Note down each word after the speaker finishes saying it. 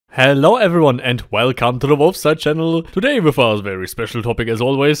Hello everyone and welcome to the Wolfside channel. Today with our very special topic as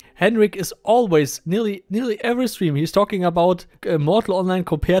always. Henrik is always, nearly every stream, he's talking about Mortal Online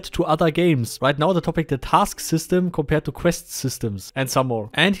compared to other games. Right now the topic, the task system compared to quest systems and some more.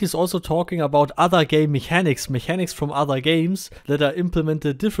 And he's also talking about other game mechanics from other games that are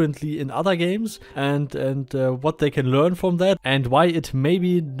implemented differently in other games and what they can learn from that and why it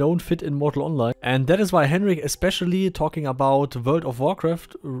maybe don't fit in Mortal Online. And that is why Henrik especially talking about World of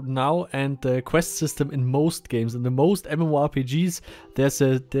Warcraft now and the quest system in most games. In the most MMORPGs, there's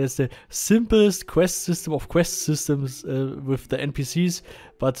the simplest quest system of quest systems with the NPCs,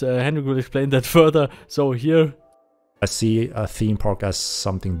 but Henrik will explain that further. So here I see a theme park as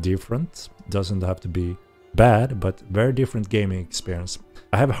something different. Doesn't have to be bad, but very different gaming experience.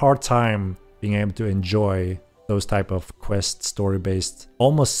 I have a hard time being able to enjoy those type of quest story-based,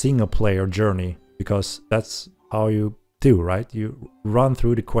 almost single-player journey, because that's how you do, right? You run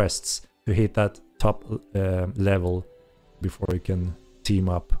through the quests to hit that top level before you can team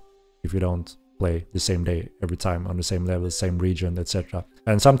up if you don't play the same day every time on the same level, same region, etc.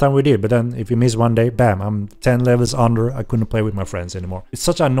 And sometimes we did, but then if you miss one day, bam, I'm 10 levels under, I couldn't play with my friends anymore. It's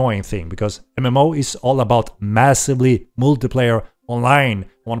such an annoying thing because MMO is all about massively multiplayer online.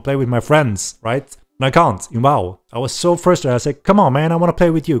 I want to play with my friends, right? And I can't in WoW. I was so frustrated. I said, come on, man, I want to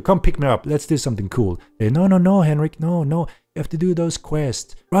play with you. Come pick me up. Let's do something cool. They, no, Henrik, no. You have to do those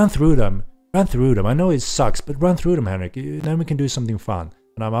quests. Run through them. I know it sucks, but run through them, Henrik. Then we can do something fun.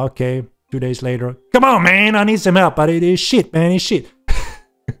 And I'm okay. 2 days later, come on, man, I need some help. But it is shit, man, it's shit.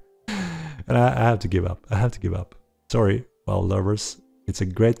 And I have to give up. Sorry, WoW lovers. It's a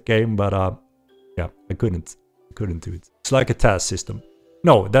great game, but yeah, I couldn't do it. It's like a task system.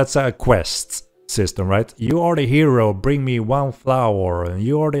 No, that's a quest system, right? You are the hero, bring me one flower, and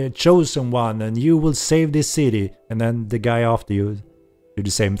you are the chosen one, and you will save this city. And then the guy after you do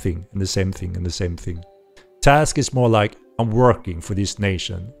the same thing, and the same thing, and the same thing. Task is more like, I'm working for this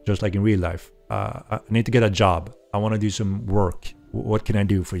nation, just like in real life. I need to get a job. I want to do some work. What can I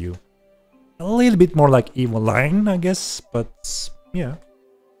do for you? A little bit more like EVE Online, I guess, but yeah,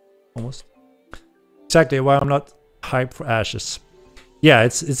 almost. Exactly why I'm not hyped for Ashes. Yeah,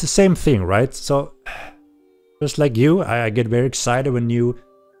 it's the same thing, right? So, just like you, I get very excited when new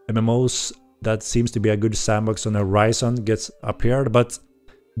MMOs that seems to be a good sandbox on the horizon gets appeared, but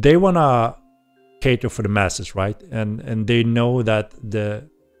they wanna cater for the masses, right? And they know that the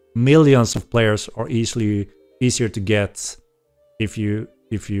millions of players are easier to get if you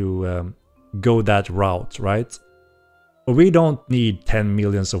go that route, right? But we don't need 10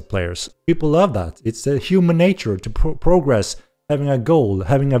 millions of players. People love that. It's a human nature to progress, having a goal,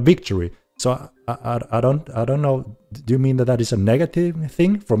 having a victory. So I don't know. Do you mean that is a negative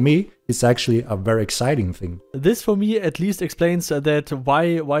thing? For me, it's actually a very exciting thing. This for me at least explains that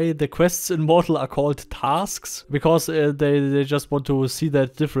why the quests in Mortal are called tasks, because they just want to see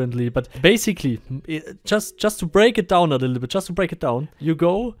that differently. But basically, just to break it down a little bit, you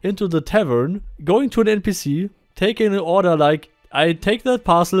go into the tavern, going to an NPC, taking an order like, I take that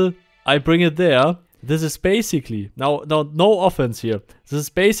parcel, I bring it there. This is basically, now no offense here, this is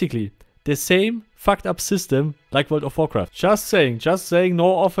basically the same fucked up system like World of Warcraft. Just saying,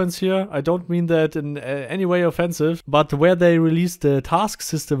 no offense here. I don't mean that in any way offensive, but where they released the task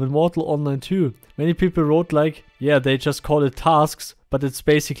system in Mortal Online 2, many people wrote like, yeah, they just call it tasks, but it's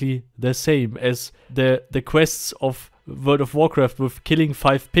basically the same as the quests of World of Warcraft with killing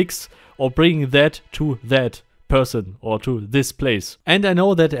 5 pigs or bringing that to that person or to this place. And I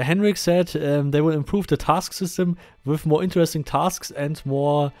know that Henrik said they will improve the task system with more interesting tasks and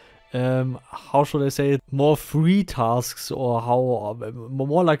more how should I say it, more free tasks, or how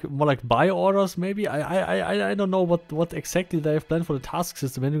more like buy orders maybe. I don't know what exactly they have planned for the task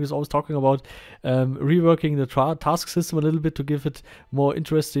system. Henrik is always talking about reworking the task system a little bit to give it more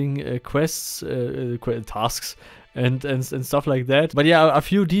interesting quests, tasks and stuff like that. But yeah, a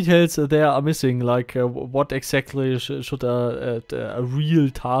few details there are missing, like what exactly should a real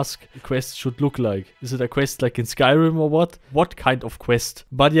task quest should look like. Is it a quest like in Skyrim or what kind of quest?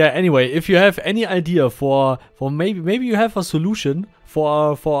 But yeah, anyway, if you have any idea for maybe you have a solution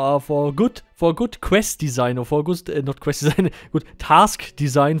for good quest design, or for good not quest design, good task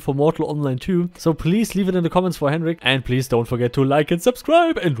design for Mortal Online 2. So please leave it in the comments for Henrik, and please don't forget to like and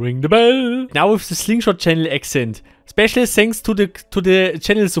subscribe and ring the bell. Now with the Slingshot channel accent. Special thanks to the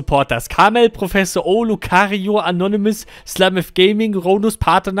channel supporters: Carmel, Professor O, Lukario, Anonymous, Slamif Gaming, Rhonus,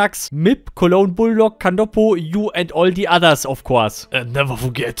 Paarthurnax, MIP, Cologne, Bulldog, Canopo, you and all the others, of course. And never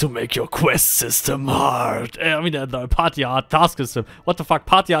forget to make your quest system hard. I mean, the party hard task system. What the fuck,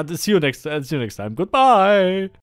 party hard. See you next time. Goodbye.